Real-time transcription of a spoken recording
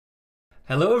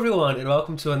Hello everyone and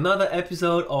welcome to another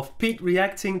episode of Pete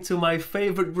reacting to my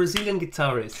favorite Brazilian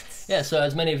guitarists. Yeah, so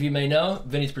as many of you may know,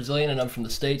 Vinnie's Brazilian and I'm from the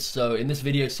States, so in this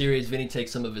video series, Vinnie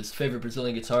takes some of his favorite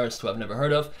Brazilian guitarists who I've never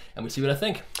heard of, and we see what I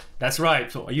think. That's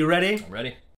right, so are you ready? I'm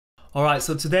ready. Alright,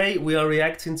 so today we are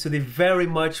reacting to the very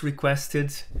much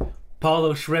requested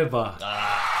Paulo Schroeber.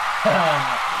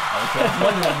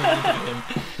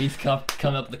 He's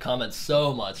come up in the comments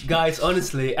so much. Guys,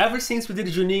 honestly, ever since we did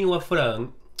Juninho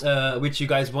Afran, which you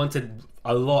guys wanted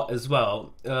a lot as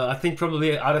well, I think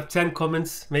probably out of 10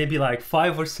 comments, maybe like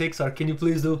 5 or 6 are, can you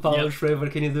please do Paulo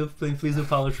Schroeber, can you please do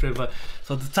Paulo Schroeber?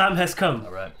 So the time has come.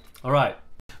 Alright,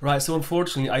 so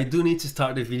unfortunately I do need to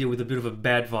start the video with a bit of a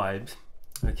bad vibe,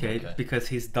 okay. Because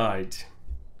he's died.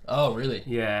 Oh really?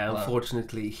 Yeah, wow.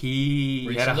 Unfortunately he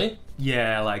recently?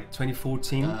 Like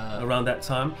 2014, around that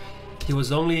time. He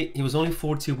was only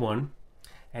 41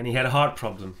 and he had a heart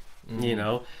problem, you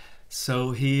know.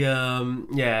 So he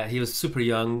was super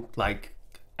young, like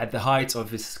at the height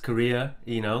of his career,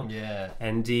 you know. Yeah.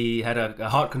 And he had a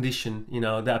heart condition, you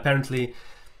know, that apparently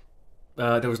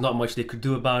there was not much they could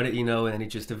do about it, you know, and he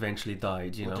just eventually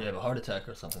died, you know. Did he have a heart attack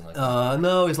or something like that?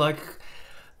 No, it's like,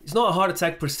 it's not a heart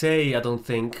attack per se, I don't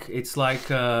think. It's like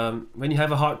when you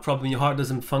have a heart problem, your heart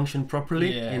doesn't function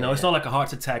properly, you know. It's not like a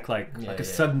heart attack, like a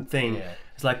sudden thing. Yeah.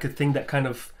 It's like a thing that kind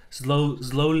of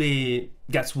slowly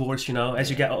gets worse, you know, as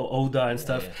you get older and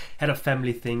stuff. Had a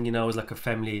family thing, you know, it was like a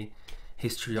family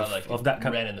history of that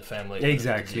kind. Ran in the family.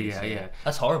 Exactly, yeah.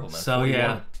 That's horrible, man. So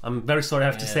yeah, I'm very sorry I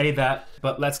have to say that,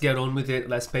 but let's get on with it.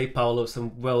 Let's pay Paulo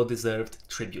some well-deserved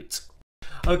tribute.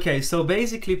 Okay, so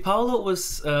basically Paulo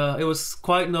was it was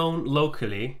quite known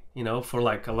locally, you know, for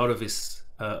like a lot of his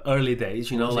early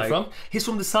days, you know. Where's he from? He's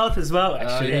from the south as well,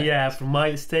 actually. Yeah, from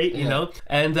my state, you know.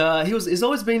 And he's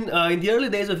always been in the early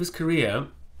days of his career.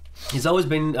 He's always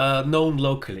been known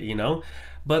locally, you know.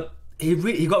 But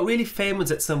he got really famous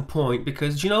at some point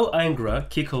because, you know, Angra,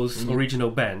 Kiko's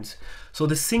original band. So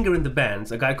the singer in the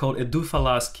band, a guy called Edu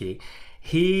Falaschi,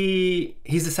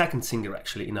 he's the second singer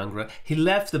actually in Angra. He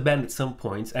left the band at some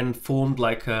point and formed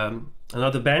like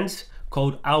another band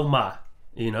called Alma,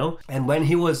 you know. And when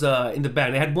he was in the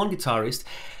band, they had one guitarist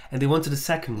and they wanted a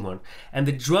second one. And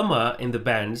the drummer in the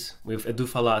band with Edu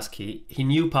Falaschi, he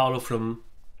knew Paulo from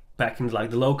back in like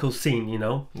the local scene, you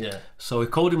know. Yeah. So he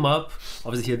called him up,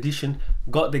 obviously he auditioned,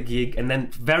 got the gig, and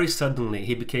then very suddenly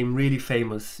he became really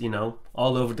famous, you know,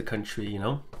 all over the country, you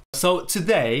know. So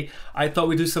today I thought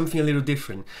we'd do something a little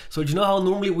different. So do you know how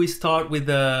normally we start with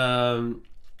a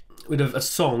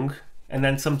song, and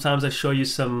then sometimes I show you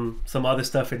some other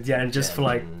stuff at the end, just for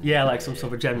like some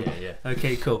sort of jamming.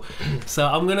 Okay, cool. So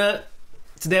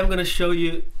today I'm gonna show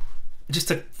you just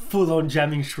a full-on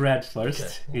jamming shred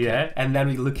first, and then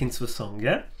we look into a song,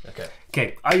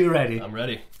 Okay, are you ready? I'm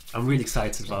ready. I'm really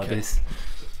excited about this.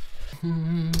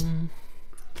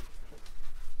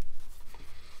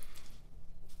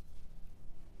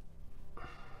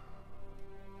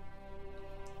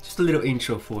 Just a little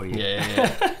intro for you.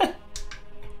 Yeah.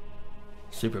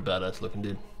 Super badass looking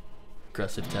dude.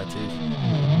 Aggressive tattoos.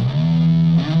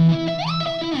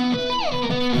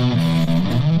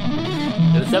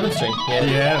 The 7th string.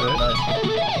 Yeah, man. Nice.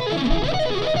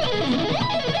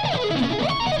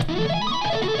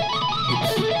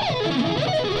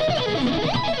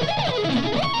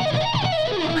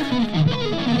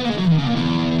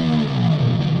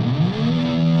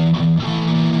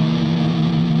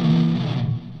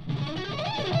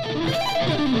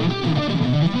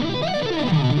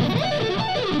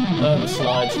 The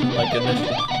slides, my goodness.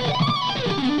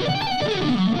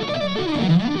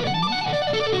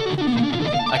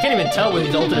 I can't even tell whether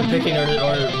he's alternate picking or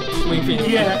sweeping.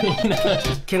 Yeah.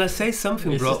 Can I say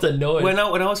something, bro? It's just annoying. When I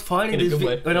was finding the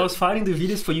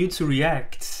videos for you to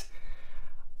react,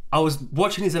 I was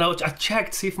watching this and I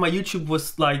checked see if my YouTube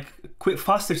was like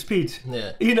faster speed.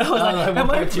 Yeah. You know, like, am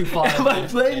I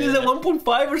playing this at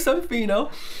 1.5 or something? You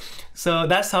know. So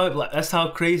that's how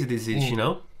crazy this is. You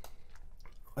know.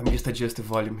 Let me just adjust the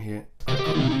volume here.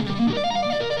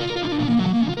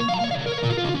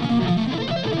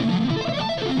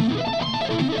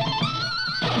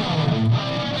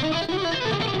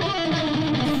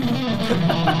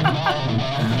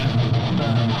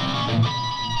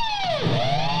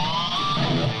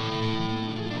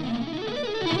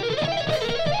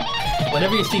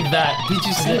 Whenever you see that, did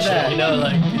you see that? You know,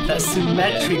 like that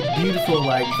symmetric, beautiful,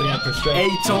 like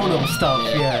atonal stuff.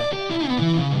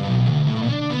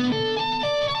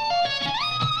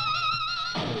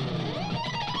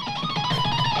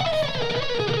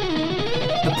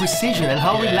 The precision and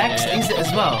how relaxed is it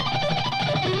as well.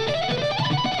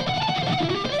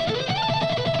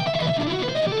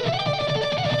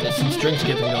 There's some string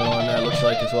skipping going on there, it looks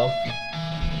like, as well.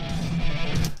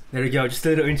 There you go, just a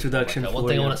little introduction. Okay, one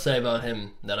thing I want to say about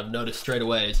him that I've noticed straight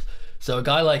away is, so a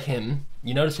guy like him,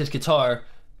 you notice his guitar,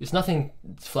 it's nothing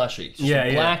flashy. It's just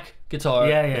a black guitar,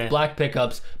 with black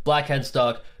pickups, black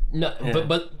headstock. No,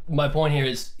 but my point here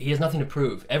is he has nothing to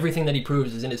prove. Everything that he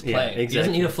proves is in his playing. Exactly. He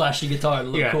doesn't need a flashy guitar to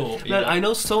look cool. Man, I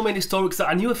know so many stories.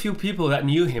 I knew a few people that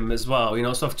knew him as well, you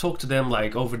know. So I've talked to them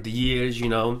like over the years, you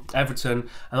know. Everton,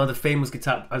 another famous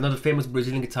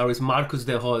Brazilian guitarist, Marcos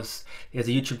de Ros. He has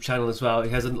a YouTube channel as well. He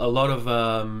has a lot of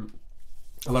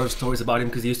stories about him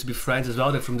because he used to be friends as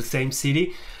well. They're from the same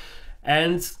city,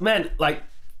 and man, like.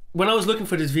 When I was looking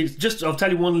for this video, I'll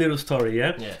tell you one little story,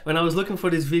 yeah? When I was looking for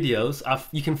these videos,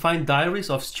 you can find diaries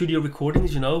of studio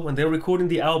recordings, you know, when they're recording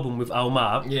the album with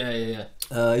Almar. You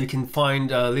can find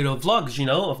little vlogs, you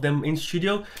know, of them in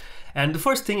studio. And the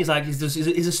first thing is like, he's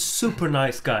a super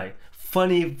nice guy.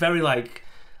 Funny, very like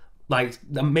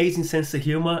amazing sense of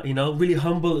humor, you know, really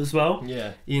humble as well.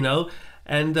 You know?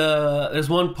 And there's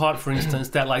one part, for instance,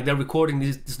 that like they're recording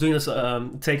this doing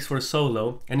takes for a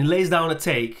solo, and he lays down a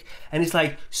take, and it's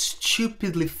like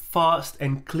stupidly fast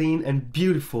and clean and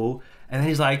beautiful. And then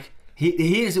he's like, he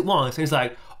hears it once, and he's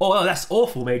like, "Oh, that's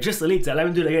awful, mate. Just delete that. Let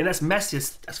me do it again. That's messy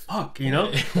as fuck," you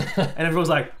know. And everyone's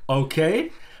like,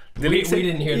 "Okay." We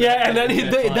didn't hear that. Yeah, and then he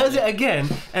does it again,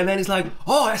 and then he's like,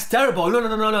 "Oh, that's terrible.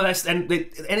 No. That's and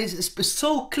it's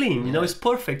so clean, you know. It's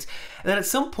perfect." And then at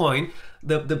some point,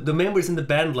 the members in the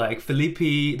band, like Felipe,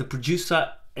 the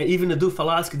producer, even Edu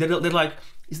Falaschi, they're like,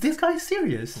 "Is this guy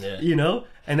serious?" You know.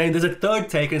 And then there's a third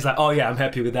take, and it's like, "Oh yeah, I'm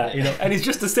happy with that," you know. And it's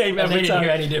just the same every time. They didn't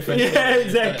hear any difference. Yeah,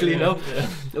 exactly. You know.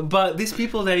 But these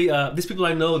people, these people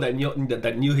I know that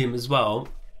knew him as well.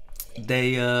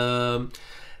 They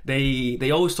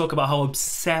always talk about how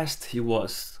obsessed he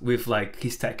was with like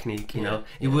his technique, you know.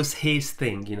 It was his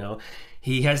thing, you know.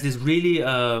 He has this really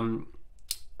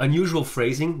unusual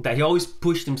phrasing that he always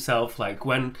pushed himself, like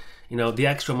when, you know, the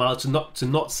extra mile to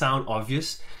not sound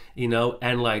obvious, you know,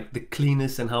 and like the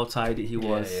cleanness and how tidy he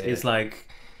was is like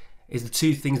is the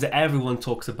two things that everyone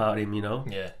talks about him, you know.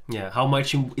 How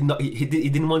much he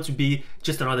didn't want to be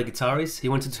just another guitarist. He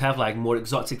wanted to have like more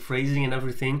exotic phrasing and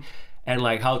everything. And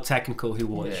like how technical he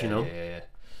was, you know.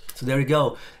 So there we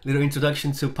go, little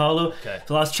introduction to Paulo.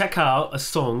 So let's check out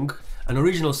an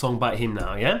original song by him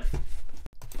now, yeah.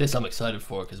 This I'm excited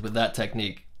for, because with that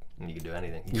technique, you can do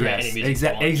anything. You Exactly.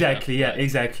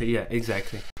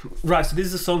 Right, so this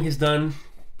is a song he's done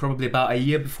probably about a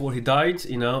year before he died.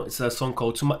 You know, it's a song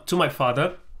called "To My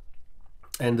Father,"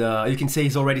 and you can say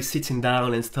he's already sitting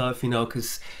down and stuff, you know,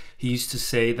 because he used to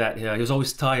say that he was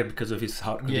always tired because of his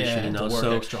heart condition, you know.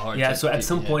 So extra hard so at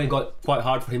some point it got quite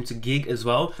hard for him to gig as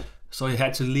well. So he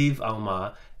had to leave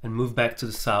Almar and move back to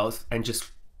the south and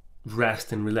just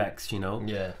rest and relax, you know.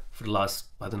 For the last,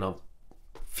 I don't know,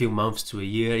 few months to a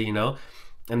year, you know.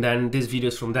 And then these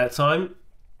videos from that time,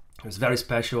 it was very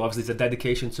special. Obviously, it's a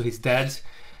dedication to his dad.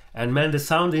 And man, the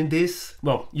sound in this,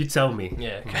 well, you tell me.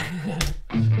 You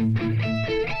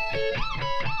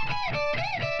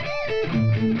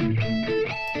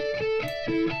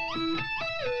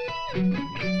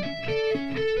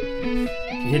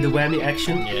hear the whammy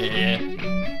action?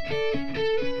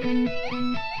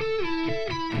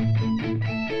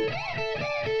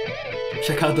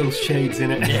 Check out those shades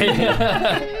in it.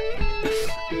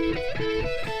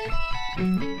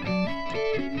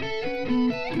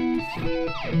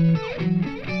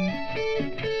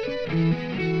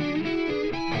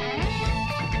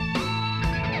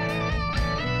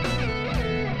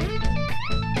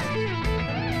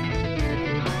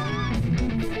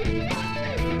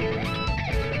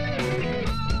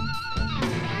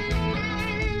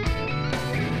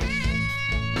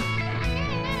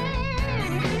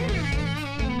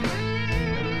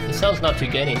 Sounds not too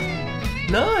gainy.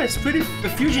 No, it's pretty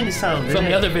fusion sound. From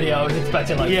the other video, I was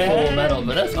expecting like full metal,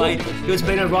 but that's cool. He was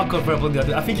playing a rock cover on the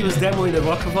other. I think he was demoing the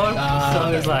rock cover,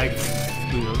 so it was like,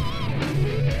 you know.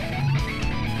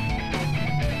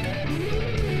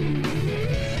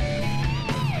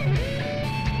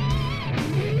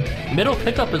 Middle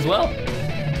pickup as well.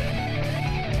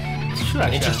 Sure,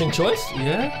 interesting choice.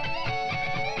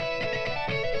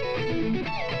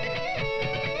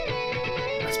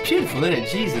 Beautiful, isn't it?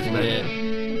 Jesus, man.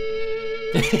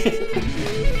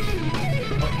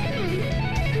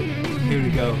 Here we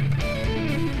go.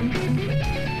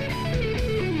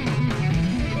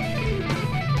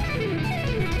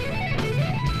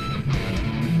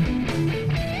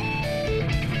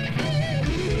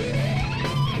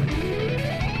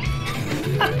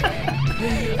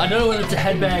 I don't know whether it's a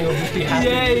headbang or just be happy.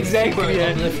 Yeah, exactly.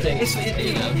 Super uplifting.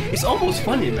 It's almost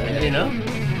funny, man. You know.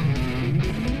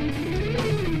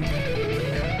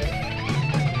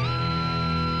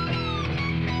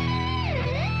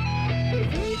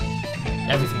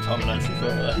 harmonized as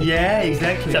well. Yeah,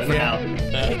 exactly. Except for now.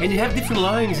 And you have different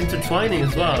lines intertwining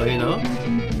as well, you know?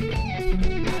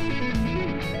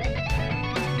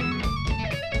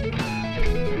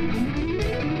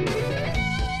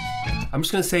 I'm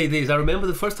just gonna say this. I remember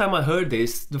the first time I heard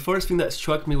this, the first thing that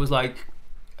struck me was like,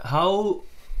 how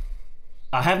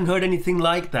I haven't heard anything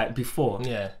like that before.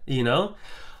 Yeah. You know?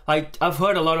 Like, I've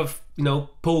heard a lot of, you know,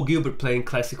 Paul Gilbert playing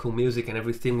classical music and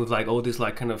everything with like all these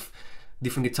like kind of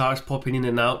different guitars popping in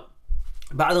and out.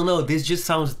 But I don't know, this just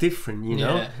sounds different, you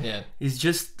know? Yeah. It's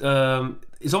just,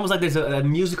 it's almost like there's a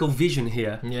musical vision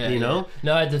here, you know?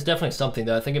 No, there's definitely something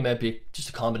there. I think it might be just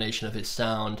a combination of his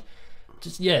sound.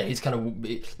 Just, he's kind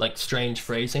of like strange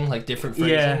phrasing, like different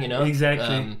phrasing, you know?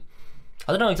 Exactly.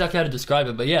 I don't know exactly how to describe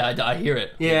it, but I hear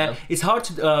it. Yeah, you know? it's hard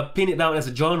to pin it down as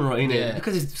a genre, innit?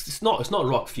 Because it's not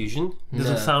rock fusion. It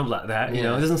doesn't sound like that, you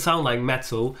know? It doesn't sound like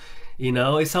metal, you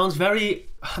know? It sounds very,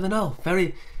 I don't know,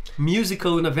 very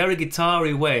musical in a very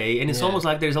guitar-y way, and it's almost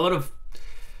like there's a lot of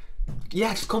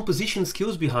just composition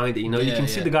skills behind it, you know. You can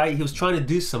see the guy, he was trying to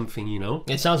do something, you know.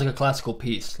 It sounds like a classical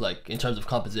piece, like in terms of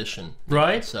composition,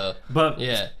 right? Know? So but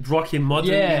rocky and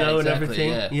modern, you know, and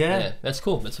everything. Yeah, that's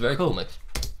cool. That's a very cool mix.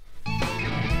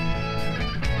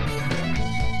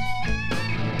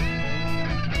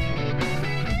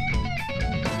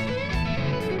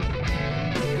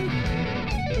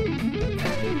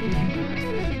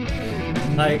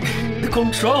 Like, the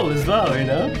control as well, you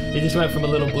know? He just went from a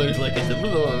little blues lick into...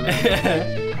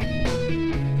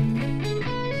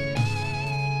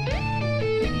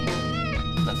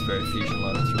 That's very fusion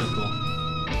line, that's really cool.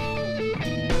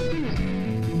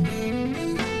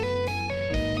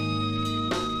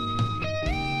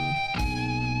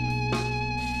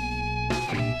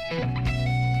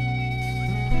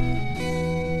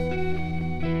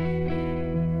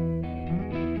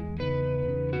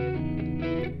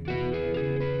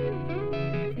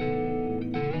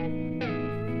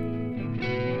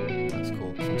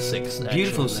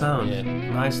 Beautiful sound,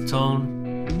 nice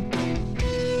tone.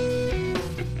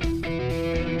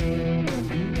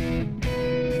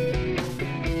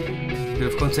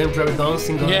 Bit of contemporary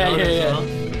dancing going on as well.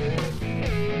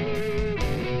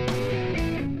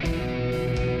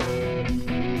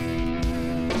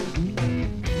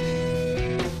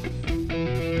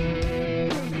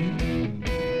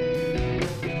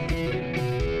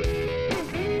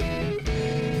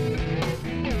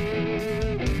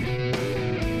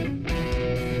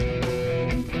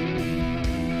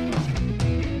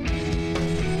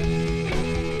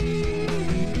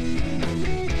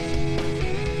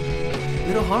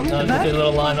 A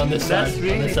little line on this side.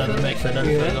 Really on this side of the mix.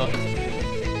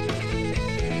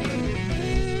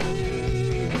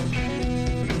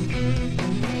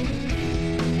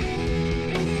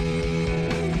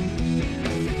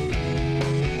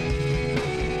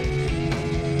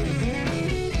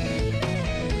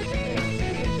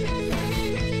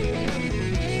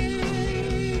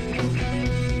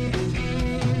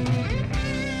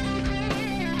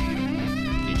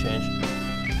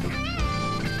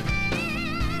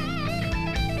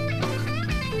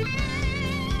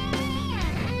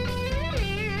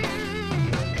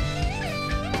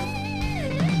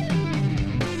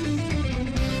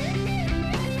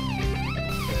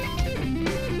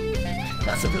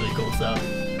 That's a really cool sound.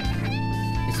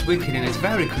 It's wicked and it's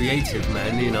very creative,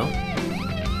 man, you know.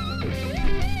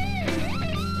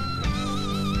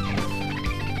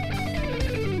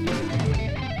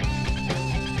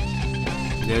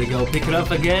 There we go, pick it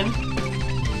up again.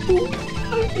 Ooh.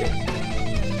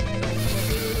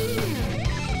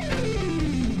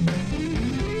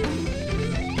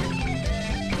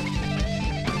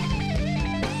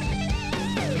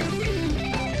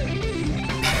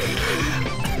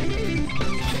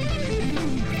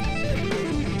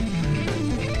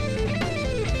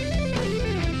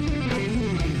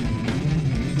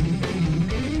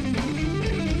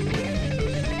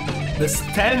 The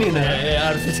stamina. Yeah,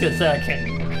 I was just gonna say I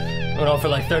can't. Went on for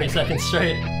like 30 seconds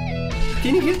straight.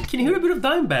 Can you hear a bit of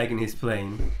Dimebag in his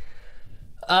playing?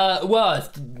 Well,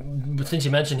 since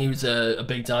you mentioned he was a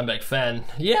big Dimebag fan,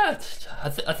 yeah, I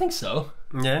think so.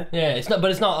 Yeah. Yeah, it's not, but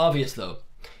it's not obvious though.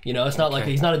 You know, it's not like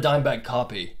he's not a Dimebag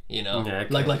copy. You know,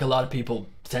 like a lot of people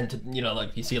tend to. You know,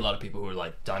 like you see a lot of people who are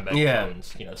like Dimebag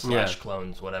clones. You know, slash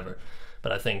clones, whatever.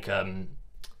 But I think,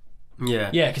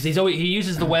 because he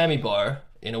uses the whammy bar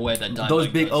in a way that Dimebag those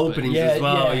big does, openings as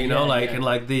well, you know, and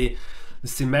like the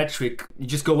symmetric, you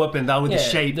just go up and down with the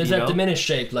shape. There's that diminished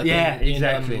shape, like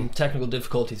in technical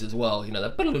difficulties as well. You know,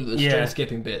 that string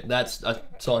skipping bit. I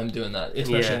saw him doing that,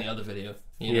 especially in the other video.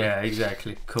 You know? Yeah,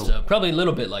 exactly. Cool. So probably a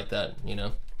little bit like that, you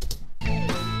know.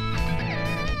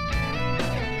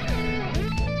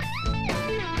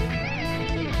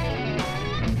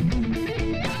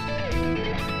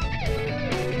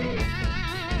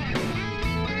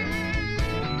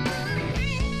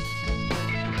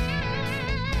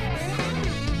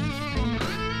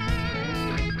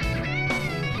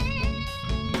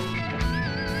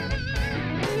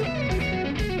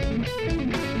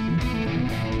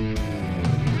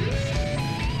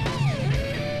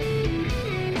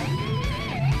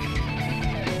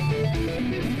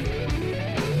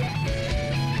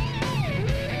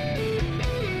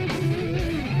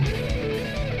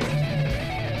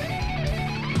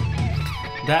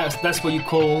 That's what you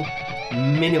call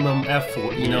minimum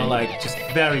effort, you know, like just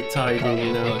very tidy,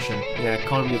 you know. Motion. Yeah,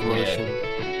 economy of motion.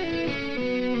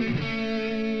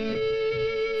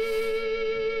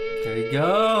 There you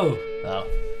go. Wow.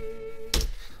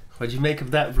 What'd you make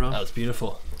of that, bro? That was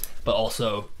beautiful, but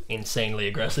also insanely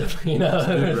aggressive. You know,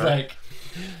 Good, it was right? like,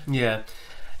 yeah,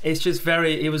 it's just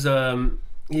very. It was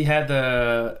he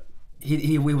had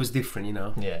he was different, you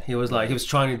know. Yeah. He was like he was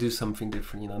trying to do something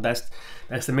different, you know.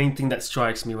 That's the main thing that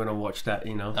strikes me when I watch that,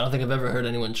 you know. I don't think I've ever heard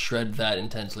anyone shred that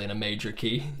intensely in a major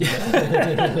key. You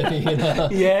know?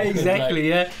 Yeah,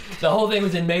 exactly. Like, yeah. The whole thing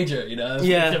was in major, you know.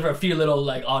 Yeah. Except for a few little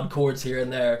like odd chords here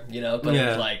and there, you know. But it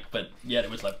was like, but yet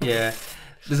it was like. Yeah.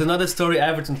 There's another story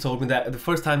Everton told me that the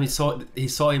first time he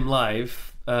saw him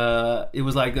live, it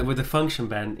was like with a function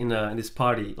band in this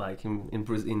party, like in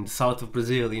the south of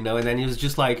Brazil, you know. And then he was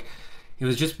just like, he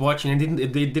was just watching and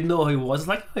they didn't know who he was. It's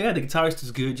like, oh yeah, the guitarist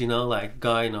is good, you know, like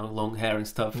guy, you know, long hair and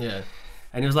stuff. Yeah.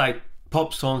 And it was like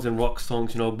pop songs and rock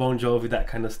songs, you know, Bon Jovi, that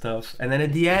kind of stuff. And then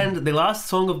at the end, the last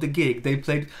song of the gig, they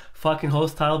played fucking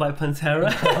Hostile by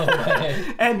Pantera.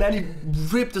 Oh, and then he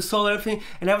ripped the solo and everything.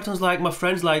 And Everton's like, my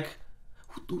friend's like,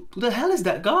 who the hell is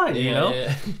that guy? You know?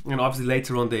 Yeah. And obviously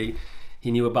later on he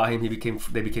knew about him. They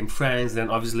became friends. Then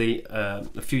obviously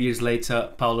a few years later,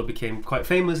 Paulo became quite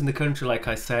famous in the country, like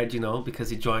I said, you know,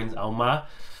 because he joined Almar.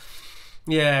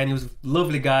 Yeah, and he was a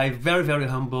lovely guy, very, very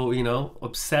humble, you know,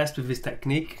 obsessed with his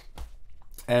technique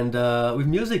and with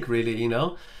music, really, you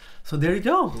know. So there you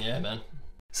go. Yeah, man.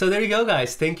 So there you go,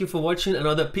 guys. Thank you for watching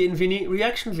another Pete and Vinnie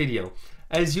reaction video.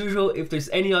 As usual, if there's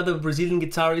any other Brazilian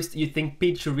guitarist you think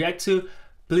Pete should react to,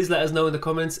 please let us know in the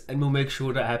comments and we'll make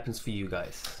sure that happens for you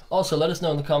guys. Also, let us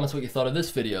know in the comments what you thought of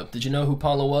this video. Did you know who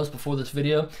Paulo was before this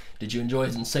video? Did you enjoy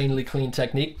his insanely clean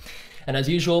technique? And as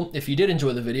usual, if you did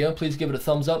enjoy the video, please give it a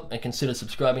thumbs up and consider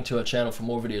subscribing to our channel for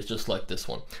more videos just like this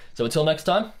one. So until next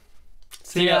time,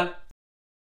 see ya!